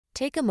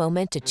Take a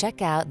moment to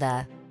check out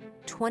the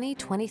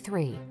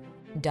 2023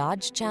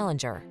 Dodge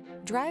Challenger.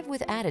 Drive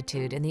with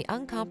attitude in the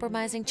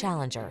uncompromising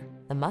Challenger,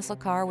 the muscle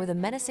car with a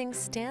menacing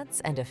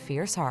stance and a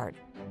fierce heart.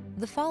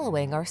 The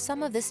following are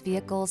some of this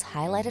vehicle's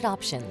highlighted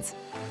options: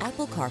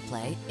 Apple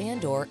CarPlay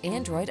and/or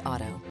Android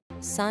Auto,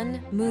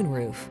 sun,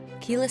 moonroof,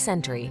 keyless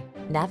entry,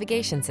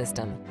 navigation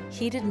system,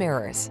 heated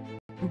mirrors,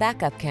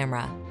 backup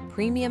camera,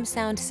 premium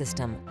sound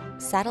system,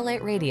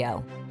 satellite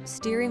radio,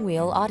 steering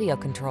wheel audio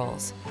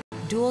controls,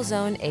 dual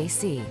zone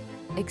AC.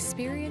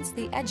 Experience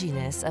the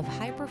edginess of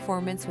high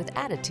performance with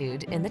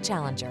attitude in the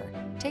Challenger.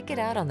 Take it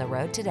out on the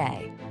road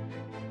today.